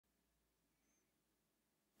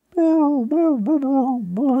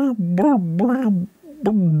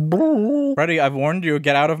Freddy, I've warned you,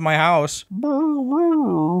 get out of my house.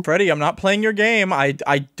 Freddy, I'm not playing your game. I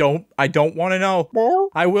don't want to know.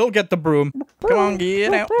 I will get the broom. Come on,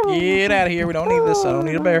 get out. Get out of here. We don't need this. I don't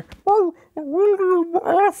need a bear.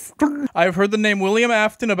 I've heard the name William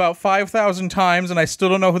Afton about 5,000 times, and I still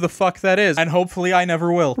don't know who the fuck that is. And hopefully I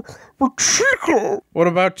never will. Chica! What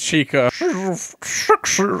about Chica?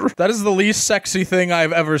 That is the least sexy thing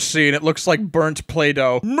I've ever seen. It looks like burnt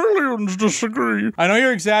Play-Doh. Millions disagree. I know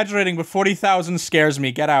you're exaggerating, but 40,000 scares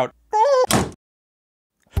me. Get out.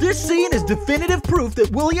 This scene is definitive proof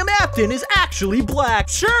that William Afton is actually black.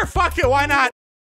 Sure, fuck it, why not?